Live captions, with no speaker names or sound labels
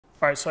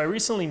All right, so I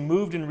recently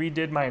moved and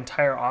redid my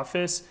entire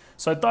office,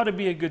 so I thought it'd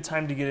be a good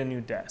time to get a new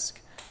desk.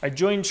 I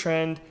joined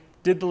Trend,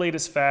 did the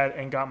latest fad,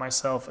 and got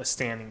myself a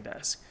standing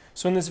desk.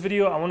 So in this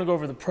video, I want to go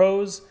over the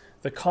pros,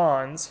 the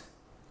cons.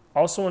 I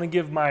also want to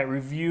give my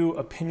review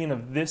opinion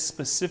of this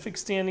specific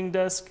standing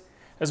desk,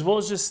 as well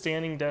as just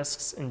standing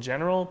desks in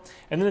general.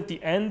 And then at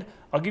the end,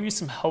 I'll give you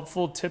some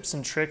helpful tips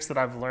and tricks that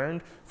I've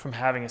learned from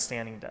having a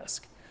standing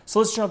desk. So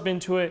let's jump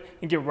into it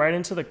and get right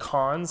into the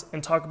cons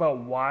and talk about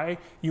why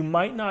you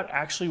might not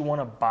actually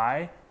want to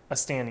buy a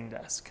standing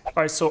desk. All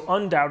right, so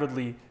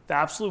undoubtedly, the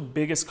absolute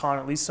biggest con,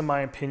 at least in my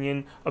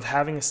opinion, of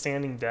having a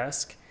standing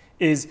desk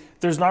is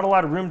there's not a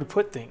lot of room to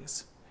put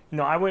things. You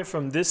know, I went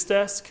from this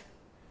desk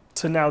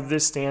to now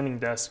this standing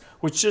desk,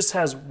 which just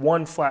has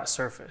one flat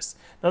surface.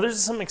 Now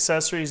there's some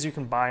accessories you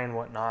can buy and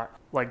whatnot,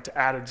 like to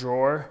add a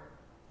drawer,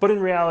 but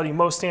in reality,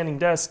 most standing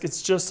desks,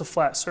 it's just a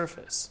flat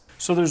surface.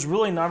 So there's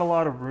really not a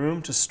lot of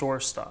room to store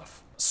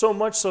stuff. So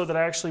much so that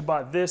I actually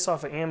bought this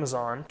off of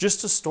Amazon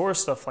just to store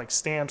stuff like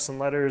stamps and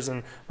letters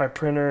and my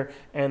printer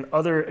and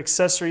other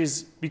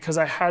accessories because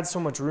I had so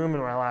much room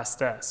in my last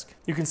desk.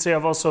 You can see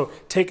I've also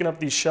taken up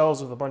these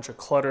shelves with a bunch of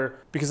clutter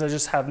because I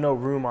just have no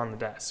room on the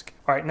desk.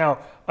 All right, now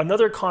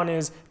another con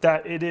is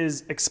that it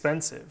is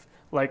expensive.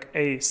 Like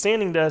a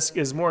standing desk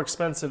is more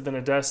expensive than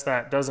a desk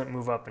that doesn't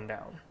move up and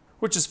down,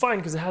 which is fine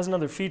because it has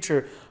another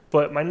feature.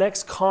 But my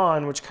next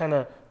con, which kind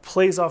of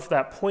plays off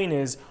that point,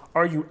 is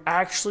are you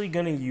actually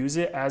going to use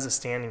it as a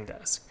standing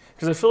desk?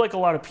 Because I feel like a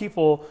lot of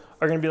people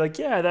are going to be like,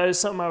 yeah, that is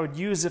something I would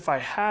use if I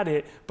had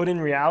it. But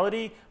in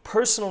reality,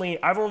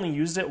 personally, I've only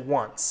used it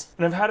once.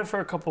 And I've had it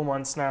for a couple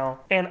months now.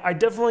 And I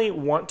definitely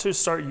want to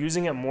start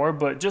using it more.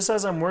 But just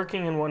as I'm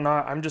working and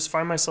whatnot, I'm just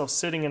find myself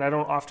sitting and I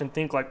don't often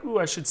think like, ooh,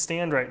 I should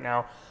stand right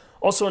now.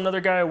 Also,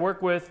 another guy I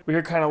work with, we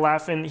were kind of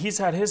laughing. He's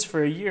had his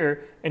for a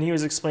year and he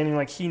was explaining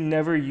like he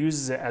never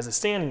uses it as a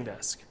standing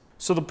desk.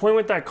 So the point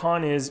with that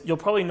con is you'll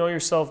probably know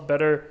yourself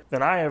better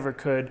than I ever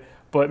could,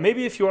 but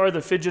maybe if you are the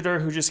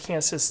fidgeter who just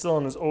can't sit still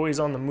and is always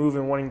on the move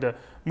and wanting to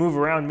move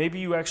around, maybe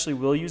you actually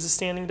will use a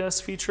standing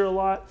desk feature a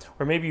lot,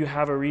 or maybe you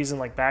have a reason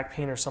like back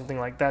pain or something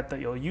like that that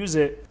you'll use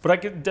it. But I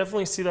could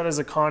definitely see that as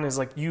a con, is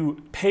like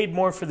you paid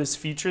more for this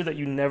feature that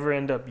you never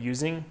end up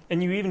using,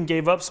 and you even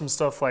gave up some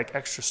stuff like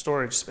extra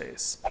storage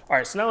space. All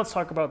right, so now let's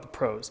talk about the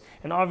pros.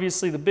 And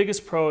obviously the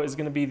biggest pro is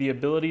going to be the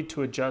ability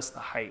to adjust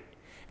the height.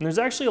 And there's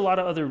actually a lot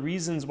of other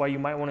reasons why you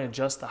might want to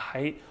adjust the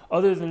height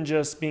other than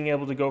just being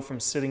able to go from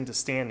sitting to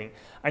standing.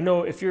 I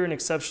know if you're an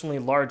exceptionally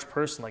large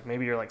person, like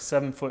maybe you're like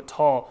 7 foot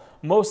tall,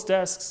 most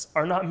desks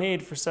are not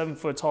made for 7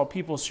 foot tall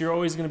people, so you're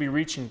always going to be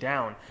reaching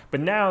down.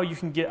 But now you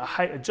can get a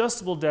height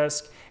adjustable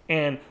desk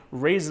and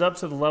raise it up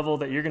to the level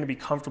that you're going to be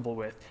comfortable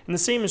with. And the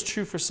same is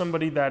true for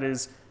somebody that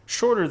is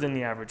shorter than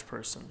the average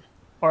person.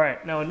 All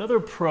right, now another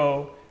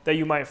pro that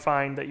you might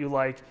find that you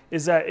like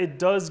is that it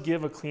does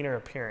give a cleaner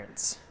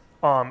appearance.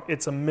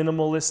 It's a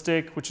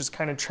minimalistic, which is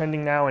kind of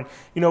trending now. And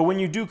you know, when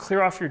you do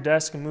clear off your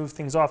desk and move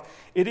things off,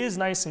 it is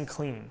nice and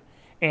clean.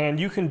 And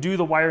you can do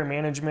the wire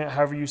management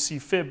however you see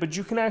fit, but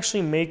you can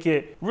actually make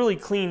it really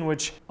clean,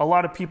 which a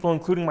lot of people,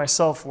 including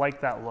myself,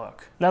 like that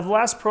look. Now, the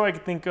last pro I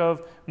could think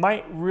of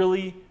might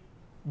really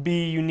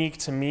be unique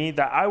to me,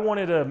 that I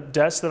wanted a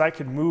desk that I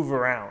could move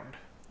around.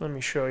 Let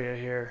me show you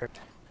here.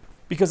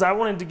 Because I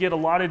wanted to get a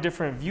lot of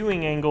different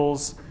viewing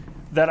angles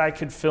that I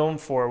could film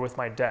for with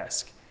my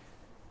desk.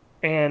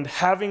 And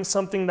having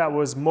something that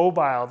was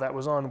mobile, that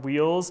was on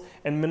wheels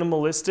and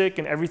minimalistic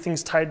and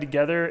everything's tied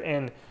together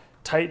and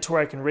tight to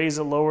where I can raise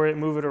it, lower it,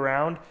 move it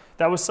around,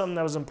 that was something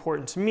that was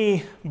important to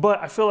me.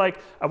 But I feel like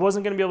I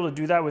wasn't going to be able to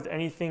do that with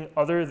anything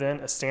other than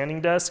a standing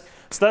desk.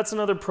 So that's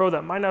another pro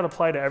that might not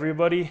apply to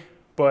everybody,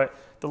 but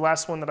the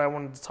last one that I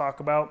wanted to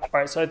talk about. All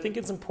right, so I think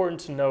it's important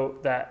to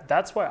note that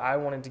that's why I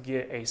wanted to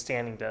get a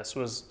standing desk,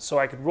 was so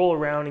I could roll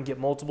around and get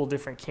multiple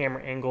different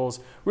camera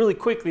angles really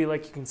quickly,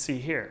 like you can see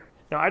here.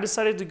 Now, I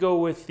decided to go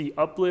with the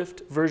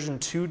Uplift version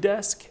 2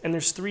 desk, and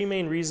there's 3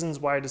 main reasons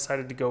why I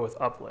decided to go with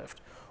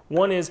Uplift.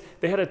 One is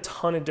they had a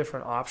ton of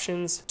different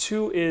options.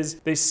 2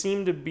 is they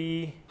seemed to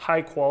be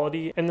high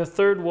quality. And the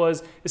third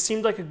was it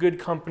seemed like a good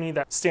company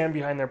that stand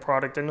behind their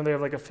product. I know they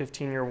have like a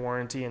 15-year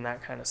warranty and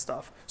that kind of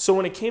stuff. So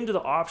when it came to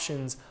the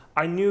options,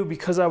 I knew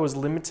because I was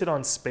limited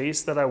on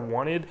space that I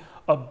wanted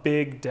a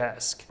big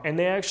desk. And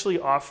they actually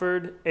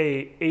offered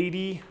a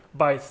 80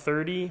 by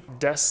 30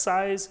 desk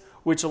size,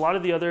 which a lot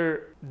of the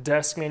other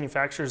desk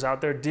manufacturers out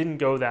there didn't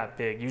go that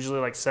big. Usually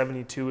like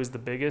 72 is the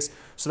biggest.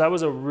 So that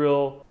was a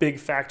real big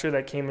factor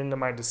that came into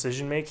my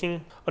decision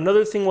making.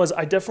 Another thing was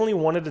I definitely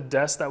wanted a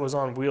desk that was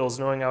on wheels,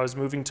 knowing I was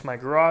moving to my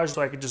garage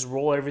so I could just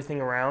roll everything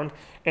around.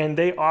 And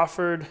they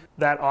offered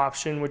that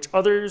option, which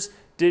others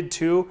did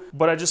too,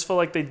 but I just felt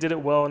like they did it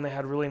well and they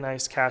had really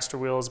nice caster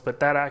wheels, but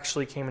that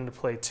actually came into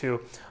play too.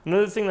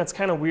 Another thing that's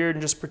kind of weird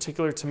and just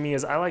particular to me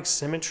is I like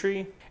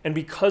symmetry, and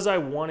because I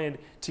wanted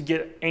to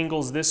get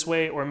angles this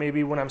way, or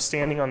maybe when I'm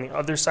standing on the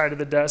other side of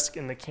the desk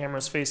and the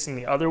camera's facing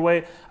the other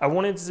way, I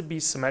wanted it to be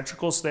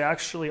symmetrical, so they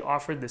actually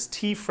offered this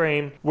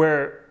T-frame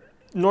where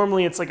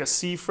Normally it's like a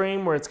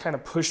C-frame where it's kind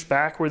of pushed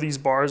back where these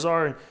bars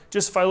are. And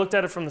just if I looked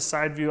at it from the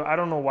side view, I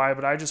don't know why,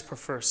 but I just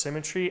prefer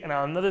symmetry. And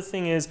another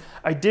thing is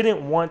I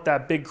didn't want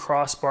that big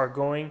crossbar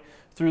going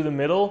through the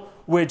middle,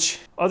 which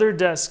other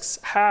desks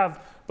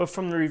have, but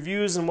from the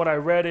reviews and what I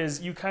read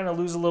is you kind of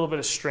lose a little bit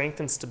of strength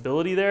and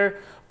stability there.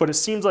 But it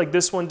seems like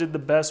this one did the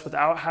best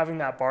without having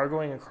that bar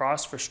going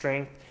across for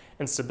strength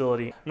and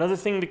stability. Another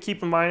thing to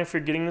keep in mind if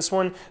you're getting this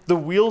one, the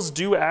wheels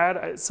do add,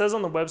 it says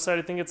on the website,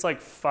 I think it's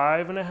like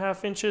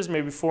 5.5 inches,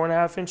 maybe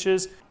 4.5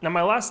 inches. Now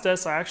my last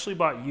desk I actually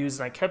bought used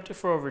and I kept it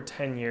for over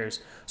 10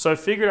 years. So I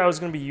figured I was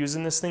gonna be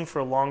using this thing for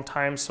a long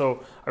time,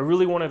 so I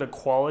really wanted a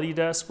quality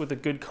desk with a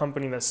good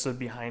company that stood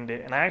behind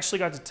it. And I actually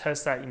got to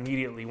test that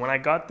immediately. When I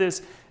got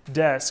this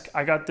desk,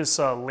 I got this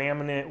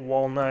laminate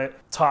walnut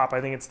top,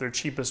 I think it's their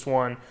cheapest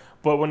one.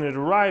 But when it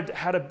arrived, it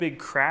had a big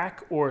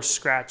crack or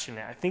scratch in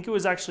it. I think it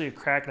was actually a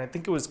crack, and I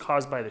think it was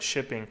caused by the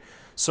shipping.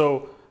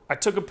 So I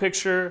took a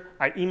picture,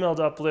 I emailed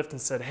Uplift and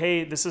said,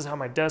 hey, this is how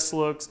my desk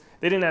looks.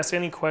 They didn't ask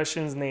any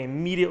questions, and they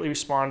immediately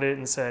responded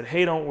and said,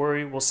 hey, don't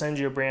worry, we'll send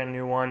you a brand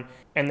new one.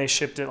 And they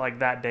shipped it like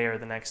that day or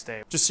the next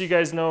day. Just so you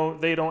guys know,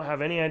 they don't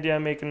have any idea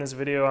I'm making this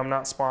video. I'm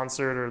not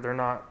sponsored, or they're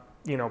not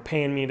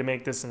paying me to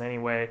make this in any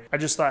way. I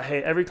just thought,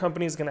 hey, every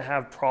company is gonna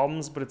have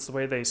problems, but it's the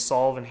way they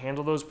solve and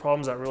handle those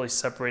problems that really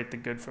separate the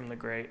good from the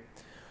great.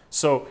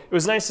 So it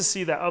was nice to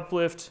see that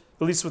Uplift,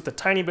 at least with the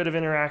tiny bit of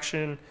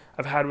interaction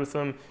I've had with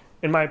them,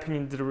 in my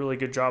opinion, did a really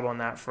good job on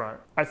that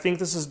front. I think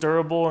this is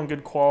durable and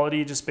good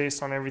quality just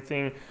based on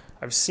everything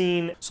I've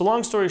seen. So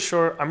long story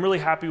short, I'm really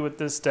happy with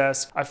this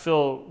desk. I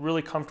feel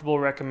really comfortable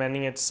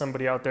recommending it to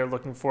somebody out there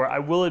looking for it. I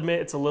will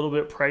admit it's a little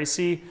bit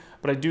pricey,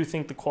 but I do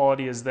think the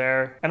quality is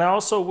there. And I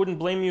also wouldn't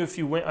blame you if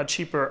you went a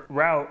cheaper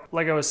route.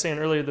 Like I was saying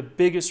earlier, the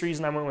biggest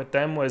reason I went with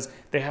them was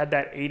they had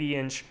that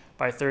 80-inch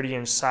by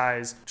 30-inch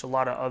size, which a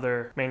lot of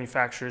other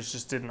manufacturers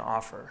just didn't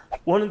offer.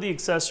 One of the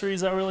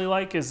accessories I really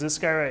like is this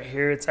guy right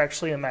here. It's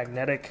actually a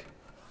magnetic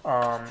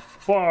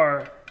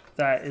bar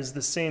that is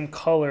the same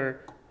color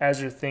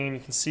as your thing. You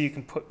can see you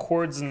can put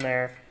cords in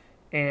there,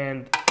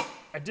 and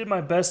I did my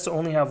best to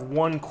only have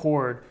one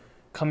cord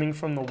coming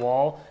from the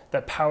wall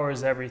that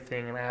powers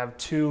everything, and I have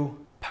 2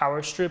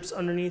 power strips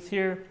underneath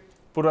here.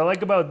 But what I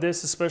like about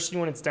this, especially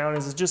when it's down,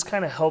 is it just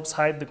kind of helps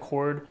hide the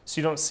cord so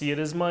you don't see it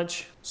as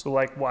much. So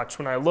like watch,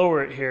 when I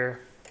lower it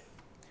here,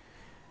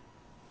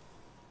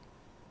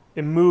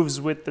 it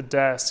moves with the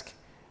desk,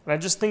 and I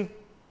just think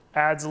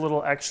adds a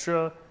little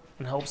extra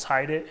and helps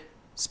hide it,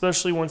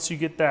 especially once you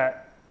get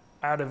that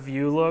out of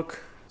view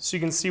look. So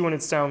you can see when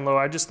it's down low,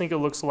 I just think it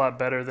looks a lot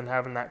better than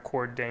having that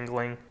cord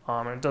dangling.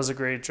 And it does a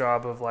great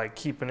job of like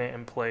keeping it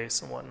in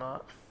place and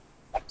whatnot.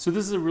 So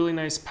this is a really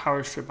nice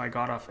power strip I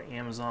got off of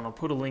Amazon. I'll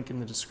put a link in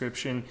the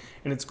description,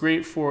 and it's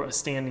great for a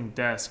standing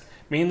desk,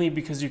 mainly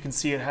because you can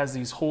see it has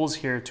these holes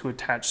here to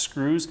attach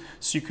screws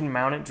so you can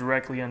mount it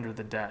directly under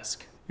the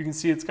desk. You can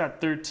see it's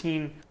got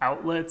 13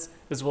 outlets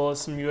as well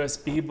as some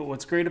USB, but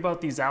what's great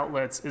about these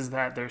outlets is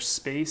that they're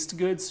spaced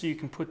good, so you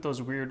can put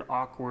those weird,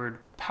 awkward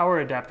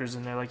power adapters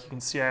in there. Like you can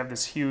see I have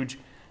this huge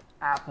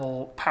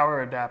Apple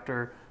power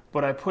adapter,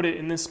 but I put it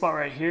in this spot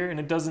right here, and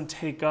it doesn't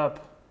take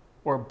up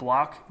or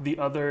block the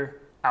other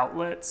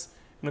outlets.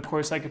 And of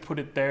course I could put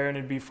it there and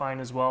it'd be fine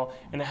as well.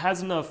 And it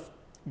has enough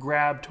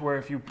grab to where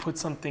if you put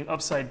something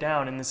upside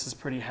down, and this is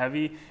pretty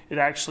heavy, it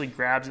actually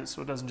grabs it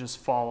so it doesn't just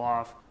fall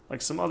off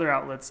like some other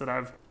outlets that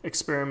I've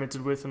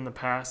experimented with in the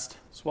past.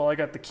 So while I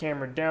got the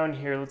camera down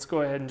here, let's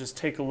go ahead and just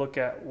take a look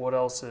at what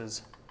else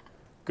is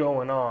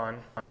going on.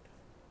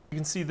 You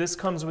can see this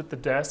comes with the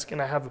desk,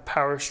 and I have a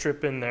power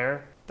strip in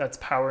there that's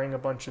powering a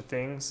bunch of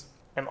things.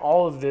 And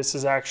all of this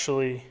is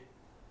actually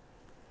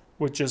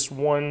with just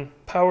one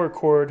power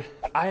cord.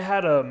 I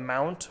had a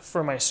mount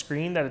for my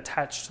screen that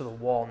attached to the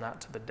wall,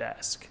 not to the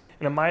desk.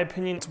 And in my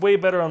opinion, it's way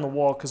better on the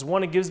wall because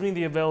one, it gives me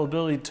the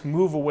availability to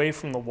move away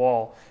from the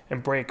wall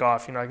and break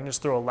off. I can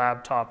just throw a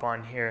laptop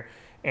on here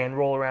and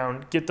roll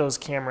around, get those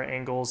camera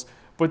angles.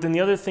 But then the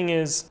other thing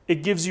is,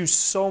 it gives you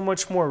so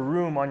much more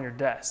room on your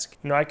desk.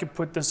 I could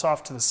put this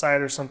off to the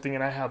side or something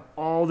and I have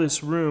all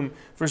this room,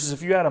 versus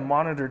if you had a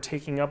monitor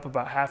taking up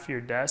about half of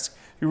your desk,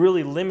 you're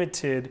really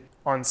limited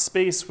on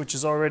space, which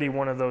is already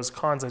one of those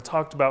cons I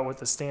talked about with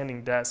the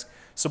standing desk.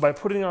 So by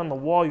putting it on the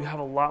wall, you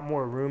have a lot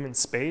more room and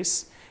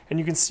space. And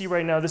you can see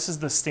right now, this is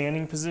the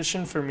standing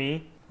position for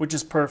me, which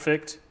is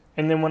perfect.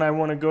 And then when I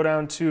want to go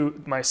down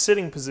to my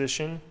sitting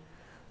position,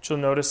 which you'll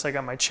notice I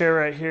got my chair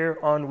right here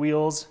on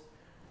wheels.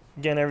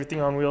 Again,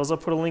 everything on wheels. I'll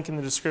put a link in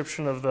the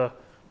description of the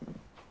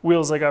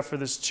wheels I got for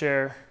this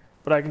chair.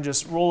 But I can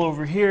just roll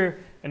over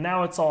here, and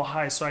now it's all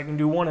high, so I can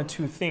do one of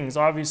two things.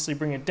 Obviously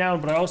bring it down,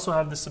 but I also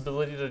have this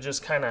ability to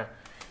just kind of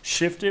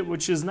shift it,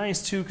 which is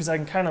nice too, because I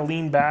can kind of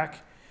lean back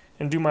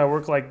and do my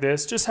work like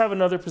this. Just have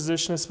another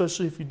position,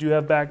 especially if you do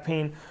have back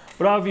pain.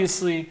 But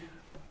obviously,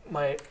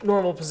 my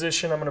normal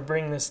position, I'm gonna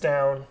bring this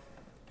down,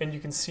 and you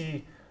can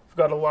see I've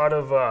got a lot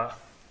of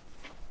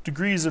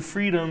degrees of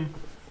freedom.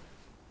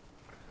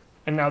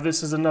 And now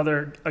this is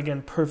another,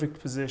 again, perfect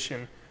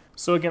position.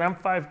 So again, I'm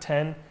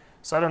 5'10",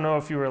 so I don't know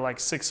if you were like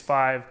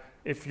 6'5",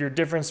 if your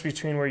difference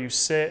between where you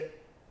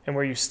sit and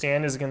where you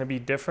stand is gonna be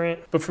different.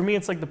 But for me,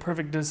 it's like the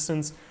perfect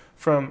distance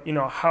from, you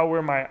know,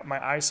 where my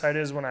eyesight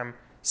is when I'm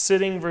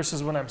sitting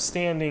versus when I'm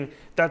standing.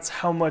 That's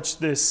how much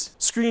this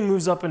screen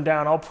moves up and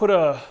down. I'll put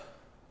a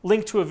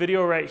link to a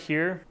video right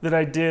here that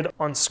I did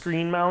on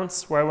screen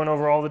mounts, where I went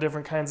over all the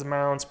different kinds of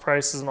mounts,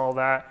 prices, and all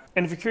that.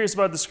 And if you're curious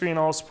about the screen,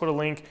 I'll also put a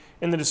link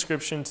in the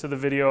description to the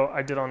video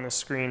I did on this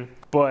screen.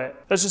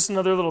 But that's just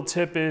another little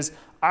tip, is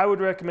I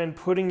would recommend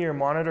putting your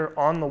monitor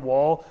on the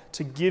wall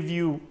to give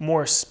you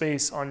more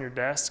space on your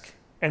desk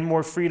and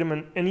more freedom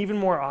and even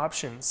more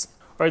options.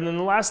 All right, and then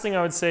the last thing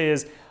I would say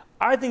is,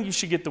 I think you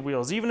should get the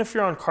wheels. Even if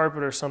you're on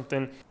carpet or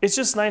something, it's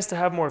just nice to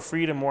have more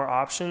freedom, more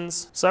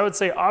options. So I would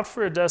say opt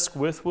for a desk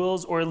with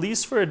wheels, or at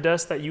least for a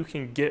desk that you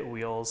can get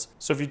wheels.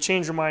 So if you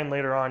change your mind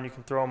later on, you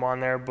can throw them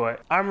on there,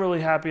 but I'm really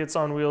happy it's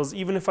on wheels.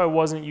 Even if I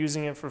wasn't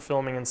using it for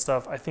filming and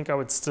stuff, I think I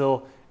would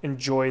still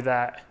enjoy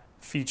that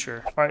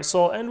feature. All right,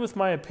 so I'll end with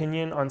my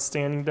opinion on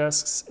standing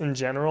desks in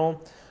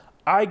general.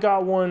 I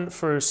got one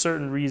for a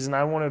certain reason.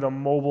 I wanted a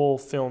mobile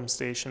film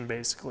station,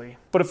 basically.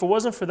 But if it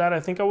wasn't for that, I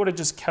think I would have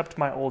just kept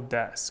my old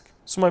desk.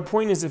 So my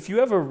point is, if you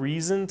have a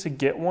reason to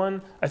get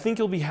one, I think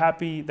you'll be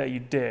happy that you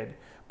did.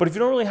 But if you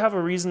don't really have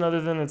a reason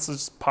other than it's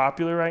just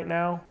popular right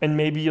now, and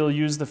maybe you'll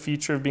use the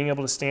feature of being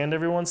able to stand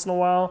every once in a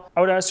while,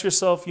 I would ask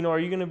yourself, you know, are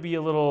you gonna be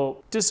a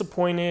little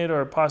disappointed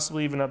or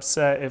possibly even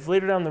upset if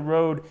later down the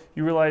road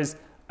you realize,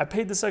 I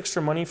paid this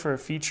extra money for a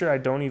feature I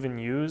don't even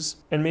use,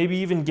 and maybe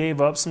even gave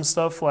up some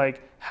stuff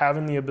like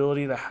having the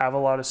ability to have a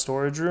lot of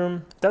storage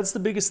room? That's the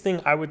biggest thing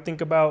I would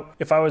think about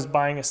if I was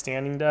buying a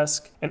standing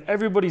desk. And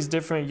everybody's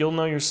different, you'll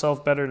know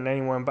yourself better than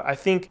anyone, but I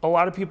think a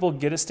lot of people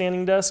get a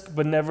standing desk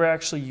but never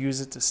actually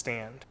use it to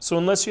stand. So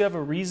unless you have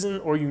a reason,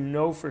 or you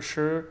know for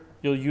sure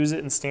you'll use it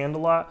and stand a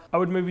lot, I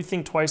would maybe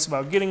think twice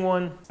about getting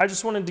one. I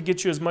just wanted to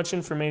get you as much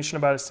information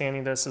about a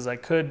standing desk as I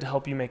could to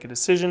help you make a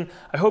decision.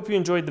 I hope you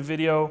enjoyed the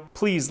video.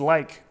 Please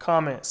like,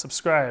 comment,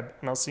 subscribe,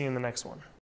 and I'll see you in the next one.